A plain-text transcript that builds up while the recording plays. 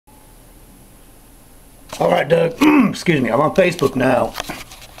Alright, Doug, excuse me, I'm on Facebook now.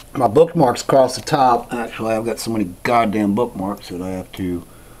 My bookmarks across the top. Actually, I've got so many goddamn bookmarks that I have to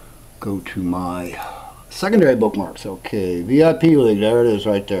go to my secondary bookmarks. Okay, VIP League, there it is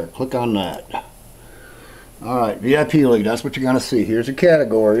right there. Click on that. Alright, VIP League, that's what you're going to see. Here's your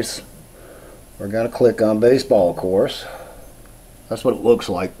categories. We're going to click on baseball, of course. That's what it looks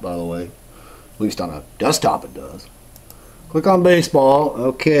like, by the way. At least on a desktop it does. Click on baseball.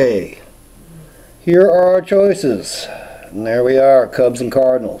 Okay. Here are our choices. And there we are, Cubs and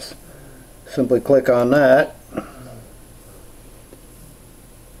Cardinals. Simply click on that.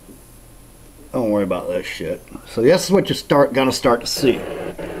 Don't worry about that shit. So this is what you're gonna start to see.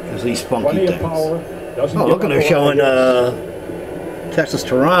 Is these funky things. Oh, look at they're showing Texas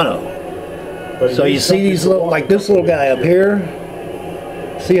Toronto. So you see these little, like this little guy up here.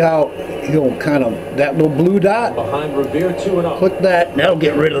 See how he'll kind of, that little blue dot? Behind Revere 2-0. Click that, and that'll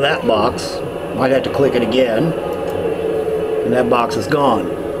get rid of that box. Might have to click it again. And that box is gone.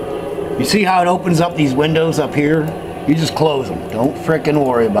 You see how it opens up these windows up here? You just close them. Don't frickin'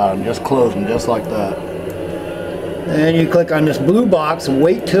 worry about them. Just close them, just like that. And you click on this blue box and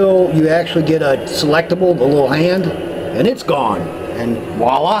wait till you actually get a selectable, the little hand, and it's gone. And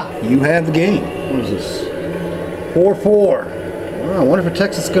voila, you have the game. What is this? 4-4. Well, I wonder if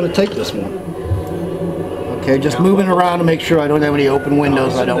Texas is going to take this one. Okay, just moving around to make sure I don't have any open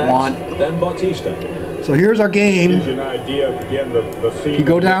windows I don't want. So here's our game. You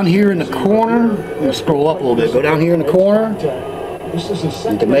go down here in the corner. I'm going to scroll up a little bit. Go down here in the corner.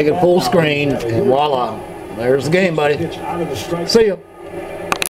 You can make it full screen, and voila. There's the game, buddy. See ya.